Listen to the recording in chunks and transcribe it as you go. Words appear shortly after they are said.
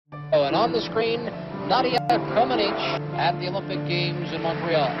And on the screen, NADIA COMANECI at the Olympic Games in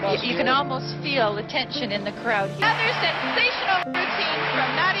Montreal. You can almost feel the tension in the crowd. Another sensational routine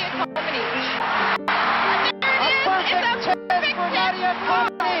from NADIA COMANECI. It's a perfect for NADIA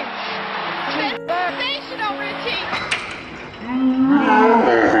COMANECI. Sensational routine.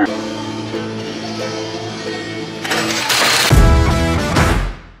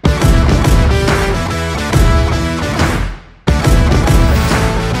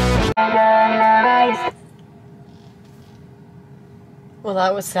 Well,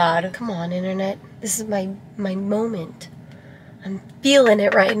 that was sad. Come on, internet. This is my moment. I'm feeling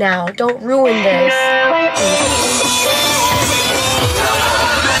it right now. Don't ruin this.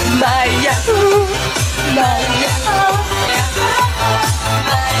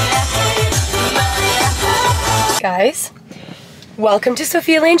 Guys, welcome to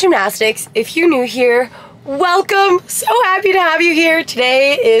Sophia Lane Gymnastics. If you're new here, welcome. So happy to have you here.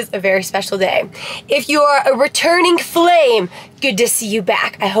 Today is a very special day. If you are a returning flame, good to see you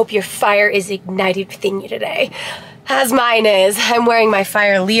back. I hope your fire is ignited within you today, as mine is. I'm wearing my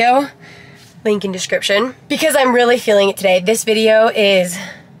Fire Leo, link in description, because I'm really feeling it today. This video is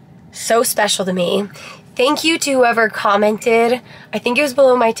so special to me. Thank you to whoever commented, I think it was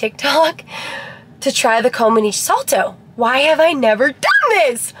below my TikTok, to try the COMANECI Salto. Why have I never done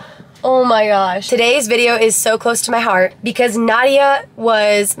this? Oh my gosh. Today's video is so close to my heart because NADIA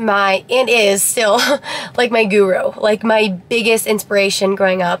was my, and is still, like my guru, like my biggest inspiration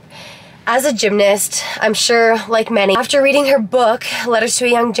growing up. As a gymnast, I'm sure like many, after reading her book, Letters to a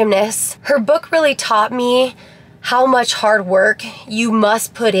Young Gymnast, her book really taught me how much hard work you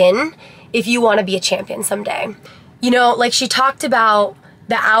must put in if you want to be a champion someday. You know, like she talked about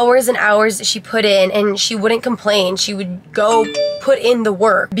the hours and hours that she put in, and she wouldn't complain. She would go put in the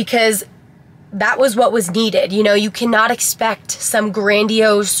work because that was what was needed. You know, you cannot expect some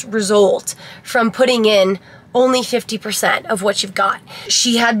grandiose result from putting in only 50% of what you've got.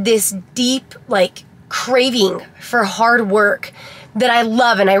 She had this deep, like, craving for hard work that I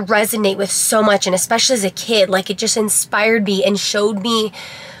love and I resonate with so much, and especially as a kid, like it just inspired me and showed me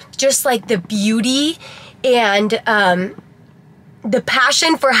just like the beauty and the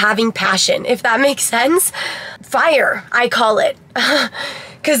passion for having passion, if that makes sense. Fire, I call it.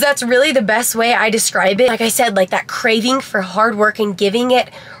 Because that's really the best way I describe it. Like I said, like that craving for hard work and giving it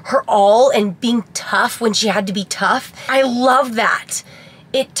her all and being tough when she had to be tough. I love that.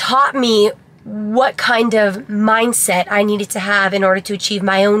 It taught me what kind of mindset I needed to have in order to achieve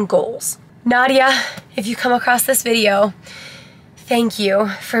my own goals. NADIA, if you come across this video, thank you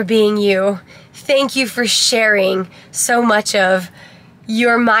for being you. Thank you for sharing so much of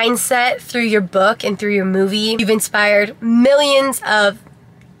your mindset through your book and through your movie. You've inspired millions of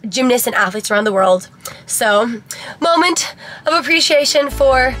gymnasts and athletes around the world. So, moment of appreciation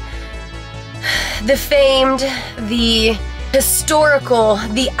for the famed, the historical,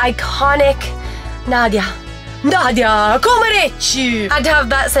 the iconic NADIA COMANECI. I had to have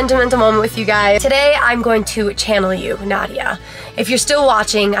that sentimental moment with you guys. Today, I'm going to channel you, NADIA. If you're still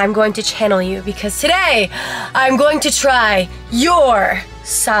watching, I'm going to channel you because today, I'm going to try your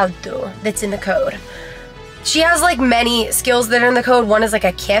salto that's in the code. She has like many skills that are in the code. One is like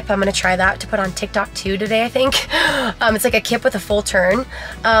a kip. I'm gonna try that to put on TikTok too today, I think. It's like a kip with a full turn.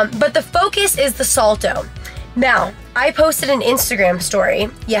 But the focus is the salto. Now, I posted an Instagram story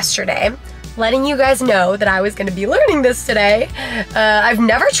yesterday letting you guys know that I was gonna be learning this today. I've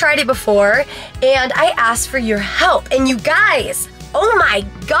never tried it before, and I asked for your help. And you guys, oh my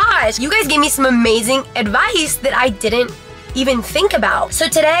gosh, you guys gave me some amazing advice that I didn't even think about. So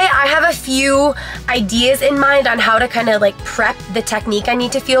today I have a few ideas in mind on how to kind of like prep the technique I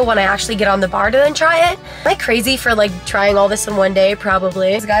need to feel when I actually get on the bar to then try it. Am I crazy for like trying all this in one day?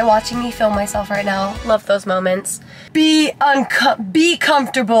 Probably. There's a guy watching me film myself right now. Love those moments. Be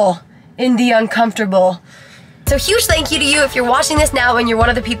comfortable in the uncomfortable. So huge thank you to you if you're watching this now and you're one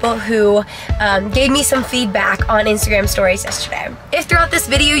of the people who gave me some feedback on Instagram stories yesterday. If throughout this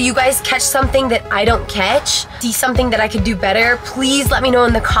video you guys catch something that I don't catch, see something that I could do better, please let me know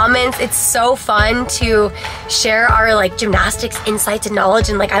in the comments. It's so fun to share our like gymnastics insights and knowledge,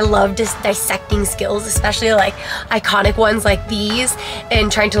 and like I love just dissecting skills, especially like iconic ones like these, and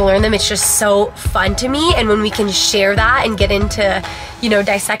trying to learn them. It's just so fun to me, and when we can share that and get into, you know,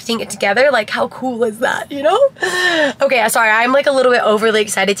 dissecting it together, like how cool is that, you know? Okay, sorry, I'm like a little bit overly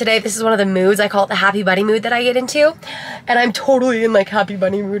excited today. This is one of the moods, I call it the happy bunny mood that I get into. And I'm totally in like happy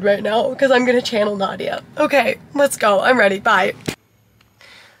bunny mood right now because I'm gonna channel NADIA. Okay, let's go, I'm ready, bye.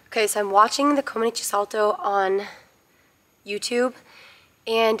 Okay, so I'm watching the COMANECI Salto on YouTube,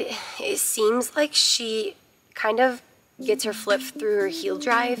 and it seems like she kind of gets her flip through her heel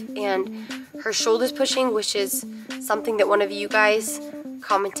drive and her shoulders pushing, which is something that one of you guys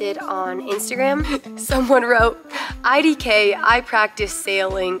commented on Instagram. Someone wrote, IDK, I practice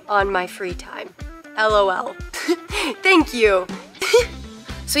sailing on my free time. LOL. Thank you.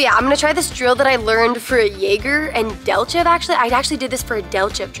 So yeah, I'm gonna try this drill that I learned for a Jaeger and Delchev actually. I actually did this for a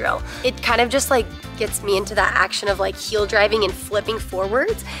Delchev drill. It kind of just like gets me into that action of like heel driving and flipping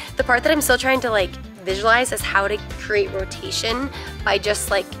forwards. The part that I'm still trying to like visualize is how to create rotation by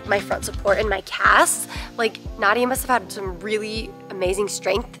just like my front support and my casts. Like Nadia must have had some really amazing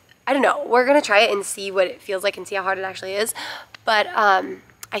strength. I don't know, we're gonna try it and see what it feels like and see how hard it actually is. But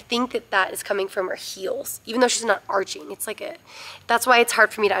I think that that is coming from her heels, even though she's not arching. It's like that's why it's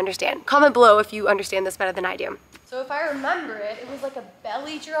hard for me to understand. Comment below if you understand this better than I do. So if I remember it, it was like a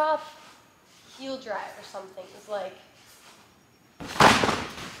belly drop, heel drive or something. It was like,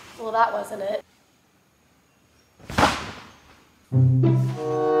 well, that wasn't it.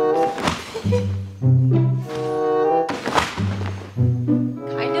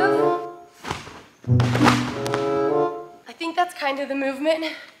 Kind of. I think that's kind of the movement.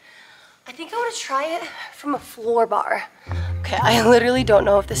 I think I want to try it from a floor bar. Okay, I literally don't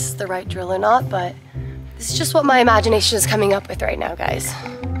know if this is the right drill or not, but this is just what my imagination is coming up with right now, guys.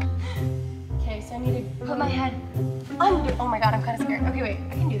 Okay, so I need to put my head under. Oh my god, I'm kind of scared. Okay, wait,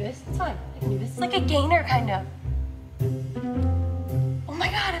 I can do this. It's fine. I can do this. It's like a gainer, kind of. Oh my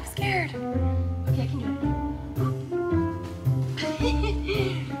god, I'm scared. Okay, I can do it.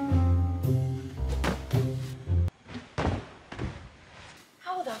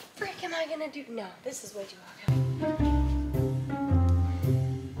 How the frick am I gonna do? No, this is way too hard.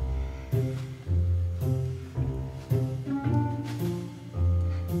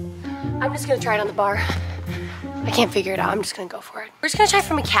 I'm just gonna try it on the bar. I can't figure it out, I'm just gonna go for it. We're just gonna try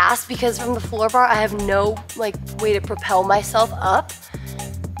from a cast because from the floor bar, I have no like way to propel myself up.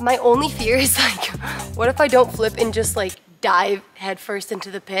 My only fear is like, what if I don't flip and just like dive headfirst into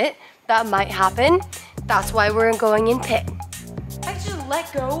the pit? That might happen. That's why we're going in pit. I just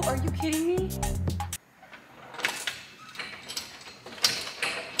let go, are you kidding me?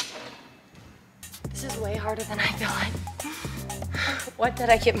 This is way harder than I thought. What did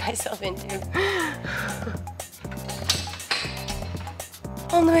I get myself into?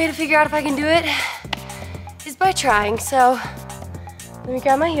 Only way to figure out if I can do it is by trying, so let me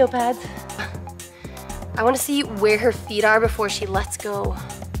grab my heel pads. I want to see where her feet are before she lets go.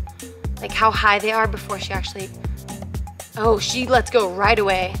 Like how high they are before she actually... Oh, she lets go right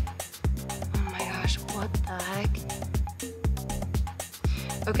away. Oh my gosh, what the heck?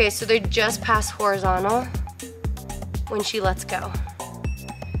 Okay, so they're just past horizontal when she lets go.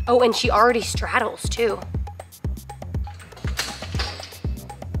 Oh, and she already straddles too.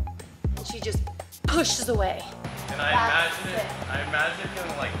 And she just pushes away. And I imagine it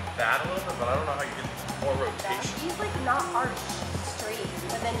feeling like that a little bit, but I don't know how you get more rotation. She's like not arched straight,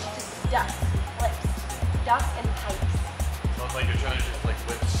 but then she just ducks, flips, ducks and pipes. So it's like you're trying to just like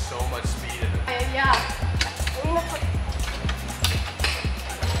whip so much speed in it. Yeah. I mean, that's like,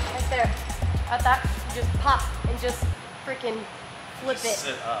 right there. At that, you just pop and just freaking flip it.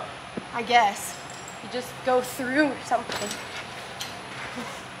 Sit up. I guess. You just go through something.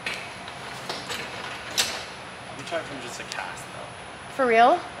 I'm trying from just a cast though. For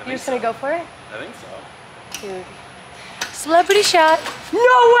real? You're just gonna go for it? I think so. Dude. Celebrity shot.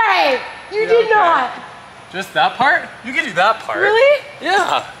 No way! You did not! Just that part? You can do that part. Really?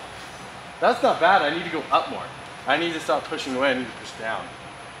 Yeah. That's not bad. I need to go up more. I need to stop pushing away. I need to push down.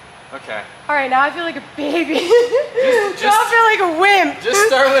 Okay. All right, now I feel like a baby. Now I feel like a wimp. Just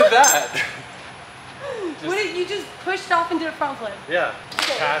start with that. What did you just pushed off into a front flip? Yeah.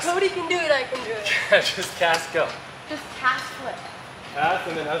 Okay, Cast. Cody can do it, I can do it. Just cast go. Just cast flip. Cast,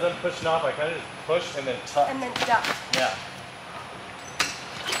 and then as I'm pushing off, I kind of just push and then tuck. And then duck. Yeah.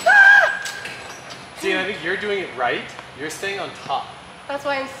 See, I think you're doing it right. You're staying on top. That's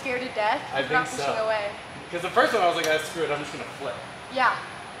why I'm scared to death. I think not so. pushing away. Because the first one I was like, ah, screw it, I'm just gonna flip. Yeah.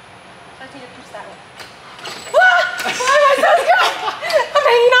 I need to push that way. Ah! Why am I so scared? I'm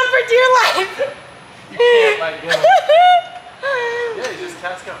hanging on for dear life. You can't let go. Yeah, you just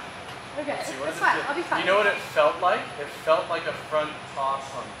cast go. Okay, See, what it's does it fine. feel? I'll be fine. You know what it felt like? It felt like a front toss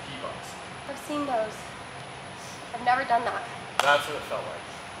on P-box. I've seen those. I've never done that. That's what it felt like.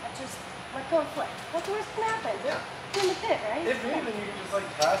 I just let go and flip. What's the worst can happen? Yeah. It's in the pit, right? If anything, you can just like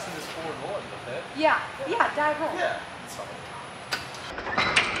cast and just forward roll it with it. Yeah. Yeah, dive roll. Yeah, it's fine.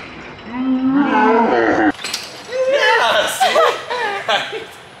 Yeah, see?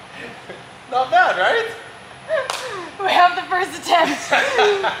 Not bad, right? We have the first attempt.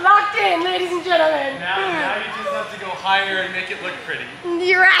 Locked in, ladies and gentlemen. Now you just have to go higher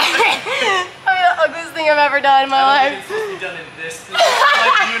the ugliest thing I've ever done in my life. It's supposed to be done in this position,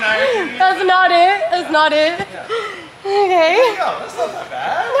 like you and I are doing. That's not it. That's not it. Yeah. Okay. There you go. That's not that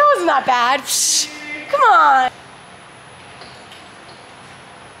bad. That was not bad. Psh, come on.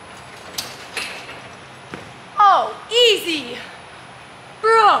 Oh, easy.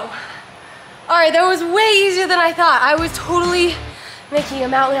 Bro. Alright, that was way easier than I thought. I was totally making a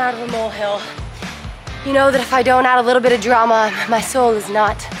mountain out of a molehill. You know that if I don't add a little bit of drama, my soul is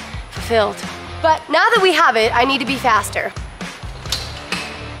not fulfilled. But now that we have it, I need to be faster.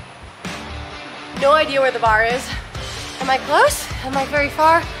 No idea where the bar is. Am I close? Am I very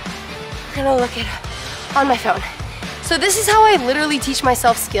far? I'm gonna look it up on my phone. So this is how I literally teach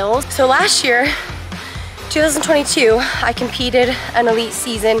myself skills. So last year, 2022, I competed an elite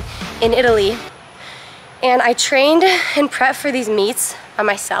season in Italy. And I trained and prepped for these meets by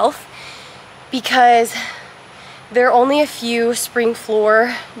myself because there are only a few spring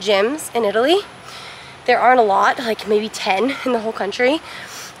floor gyms in Italy. There aren't a lot, like maybe 10 in the whole country.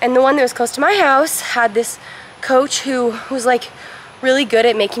 And the one that was close to my house had this coach who was like really good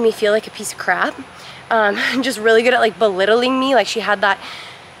at making me feel like a piece of crap. Just really good at like belittling me. Like she had that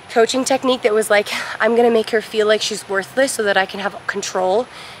coaching technique that was like, I'm gonna make her feel like she's worthless so that I can have control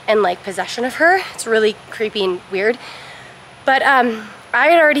and like possession of her. It's really creepy and weird. But I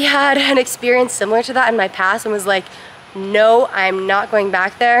had already had an experience similar to that in my past and was like, no, I'm not going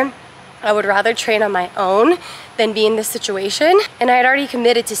back there. I would rather train on my own than be in this situation. And I had already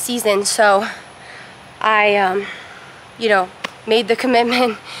committed to season, so I, you know, made the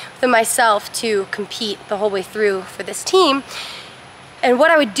commitment with myself to compete the whole way through for this team. And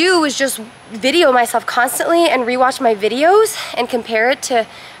what I would do was just video myself constantly and rewatch my videos and compare it to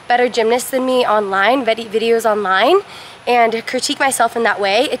better gymnasts than me online, videos online, and critique myself in that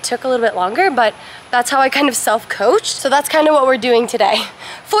way. It took a little bit longer, but that's how I kind of self-coached. So that's kind of what we're doing today.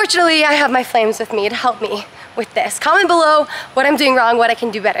 Fortunately, I have my flames with me to help me with this. Comment below what I'm doing wrong, what I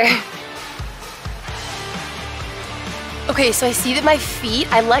can do better. Okay, so I see that my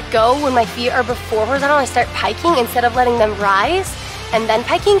feet, I let go when my feet are before horizontal. I start piking instead of letting them rise and then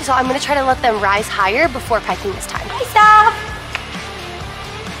piking. So I'm gonna try to let them rise higher before piking this time. Hi, Soph!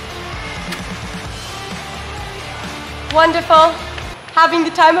 Wonderful. Having the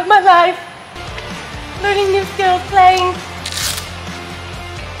time of my life. Learning new skills, playing.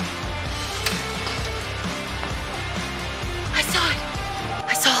 I saw it.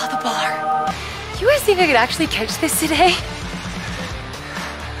 I saw the bar. You guys think I could actually catch this today?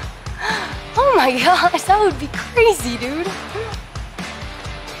 Oh my gosh, that would be crazy, dude.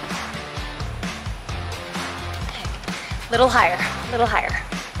 Okay. Little higher, little higher.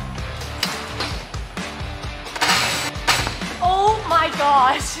 Oh my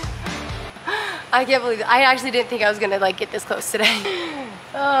gosh. I can't believe it. I actually didn't think I was gonna like get this close today.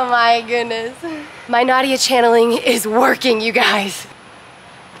 Oh my goodness. My Nadia channeling is working, you guys.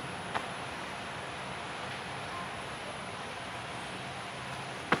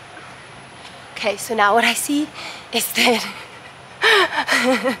 Okay, so now what I see is that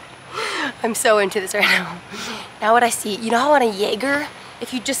I'm so into this right now. Now what I see, you know how on a Jaeger,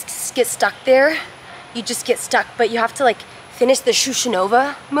 if you just get stuck there, you just get stuck, but you have to like finish the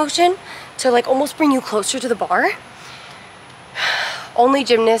Shushanova motion to like almost bring you closer to the bar. Only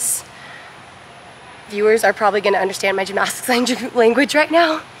gymnasts, viewers are probably gonna understand my gymnastics language right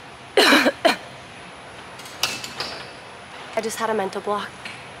now. I just had a mental block.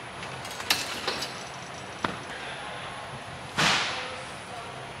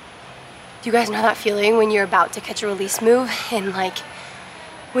 Do you guys know that feeling when you're about to catch a release move and like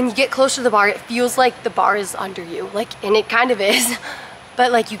when you get closer to the bar, it feels like the bar is under you, like, and it kind of is,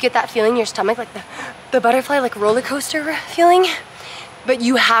 but like you get that feeling in your stomach, like the butterfly, like roller coaster feeling, but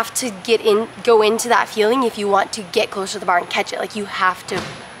you have to go into that feeling if you want to get closer to the bar and catch it. Like you have to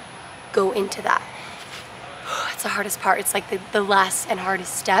go into that. It's the hardest part. It's like the last and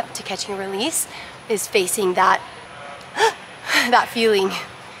hardest step to catching a release is facing that, that feeling.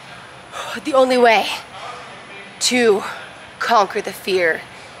 The only way to conquer the fear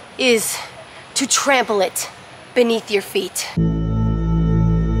is to trample it beneath your feet.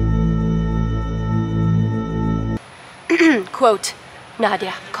 Quote,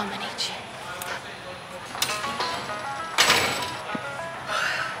 NADIA COMANECI.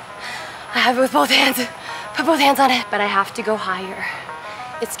 I have it with both hands. Put both hands on it. But I have to go higher.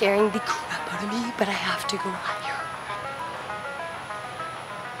 It's scaring the crap out of me, but I have to go higher.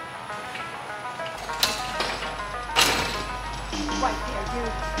 Right there,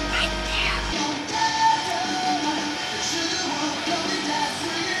 dude. Right there.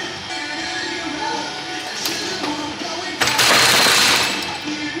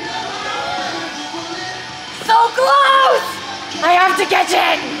 close! I have to catch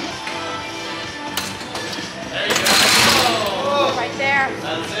it! There you go. Right there.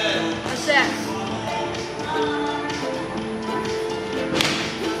 That's it. That's it.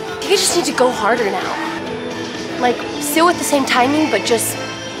 You just need to go harder now. Like, still with the same timing, but just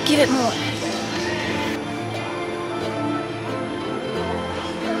give it more.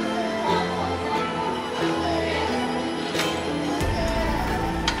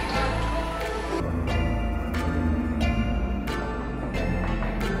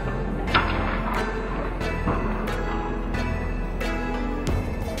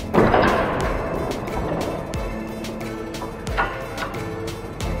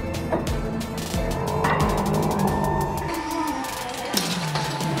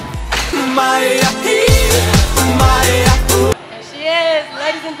 There she is,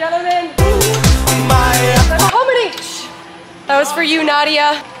 ladies and gentlemen. COMANECI. That was for you,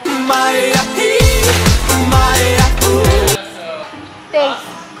 Nadia. Thanks.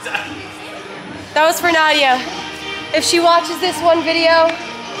 That was for Nadia. If she watches this one video,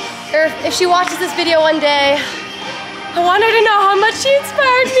 or if she watches this video one day, I want her to know how much she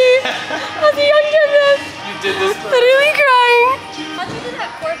inspired me as a young gymnast. You did this for Literally crying. How'd you do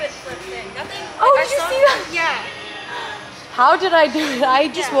that Corbett flip thing? Nothing? Oh, did you see that? Yeah. How did I do it? I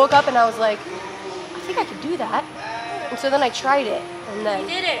just woke up and I was like, I think I could do that. And so then I tried it. And then,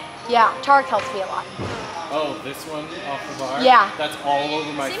 You did it. yeah, Tarek helped me a lot. Oh, this one off the bar? Yeah. That's all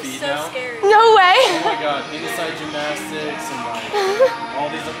over my Seems feet so now. scary. No way. Oh my god, inside gymnastics and like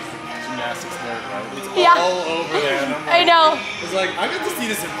all these other gymnastics nerd, right? It's Yeah. all over there. And I'm I like, know. It's like, I got to see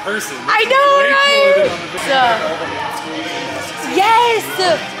this in person. This I is know, way right? cooler than on the video. So- All the old school gymnastics. Yes.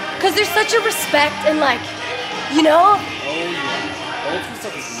 Because there's such a respect and like, you know, Oh yeah. Old school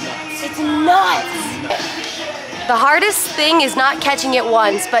stuff is nuts. it's nuts. The hardest thing is not catching it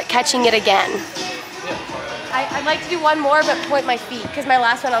once, but catching it again. I'd like to do one more, but point my feet, because my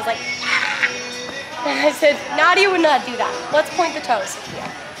last one I was like, and I said, Nadia would not do that. Let's point the toes, Sophia.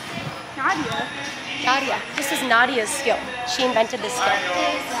 Nadia. Nadia. This is Nadia's skill. She invented this skill.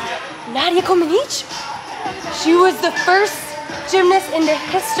 NADIA COMANECI. She was the first gymnast in the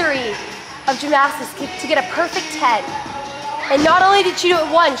history of gymnastics to get a perfect 10. And not only did she do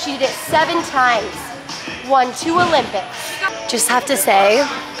it once, she did it 7 times. Won 2 Olympics. Just have to say,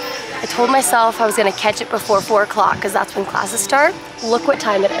 I told myself I was gonna catch it before 4 o'clock because that's when classes start. Look what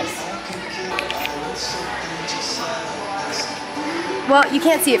time it is. Well, you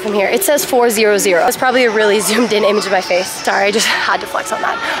can't see it from here. It says 4:00. It's probably a really zoomed in image of my face. Sorry, I just had to flex on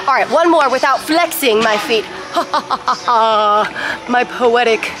that. All right, one more without flexing my feet. My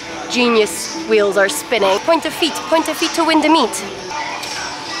poetic genius wheels are spinning. Point of feet to win the meet.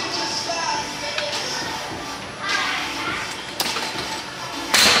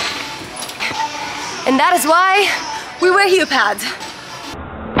 And that is why we wear heel pads.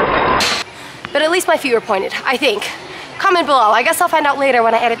 But at least my feet were pointed, I think. Comment below. I guess I'll find out later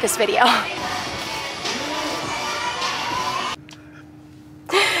when I edit this video.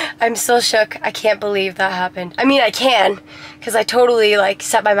 I'm still shook. I can't believe that happened. I mean, I can, because I totally like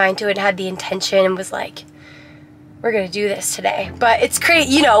set my mind to it and had the intention and was like, we're gonna do this today. But it's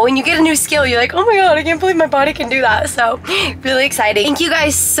crazy, you know, when you get a new skill, you're like, oh my god, I can't believe my body can do that. So, really exciting. Thank you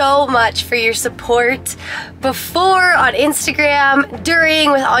guys so much for your support before on Instagram,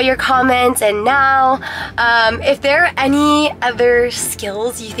 during with all your comments, and now. If there are any other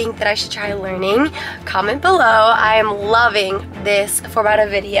skills you think that I should try learning, comment below. I am loving this format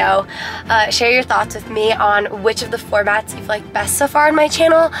of video. Share your thoughts with me on which of the formats you've liked best so far on my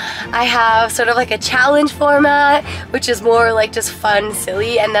channel. I have sort of like a challenge format, which is more like just fun,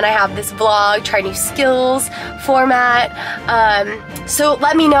 silly, and then I have this vlog, try new skills format. So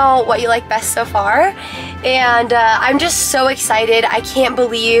let me know what you like best so far, and I'm just so excited. I cannot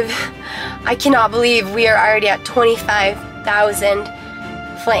believe we are already at 25,000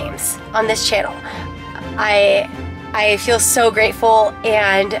 flames on this channel. I feel so grateful,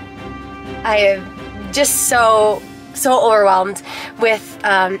 and I am just so overwhelmed with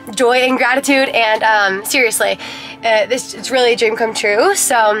joy and gratitude, and seriously, it's really a dream come true.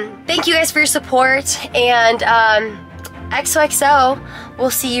 So thank you guys for your support, and XOXO, we'll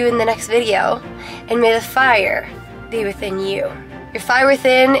see you in the next video, and may the fire be within you. Your fire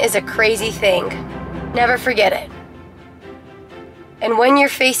within is a crazy thing. Never forget it. And when you're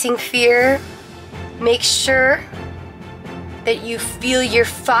facing fear, make sure that you feel your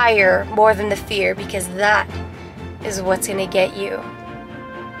fire more than the fear, because that is what's gonna get you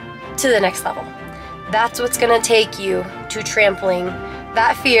to the next level. That's what's gonna take you to trampling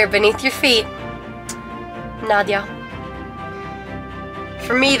that fear beneath your feet. Nadia.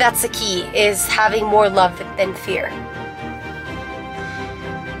 For me, that's the key, is having more love than fear.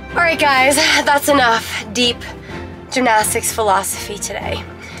 Alright guys, that's enough deep gymnastics philosophy today.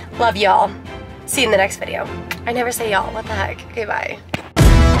 Love y'all. See you in the next video. I never say y'all, what the heck? Okay, bye.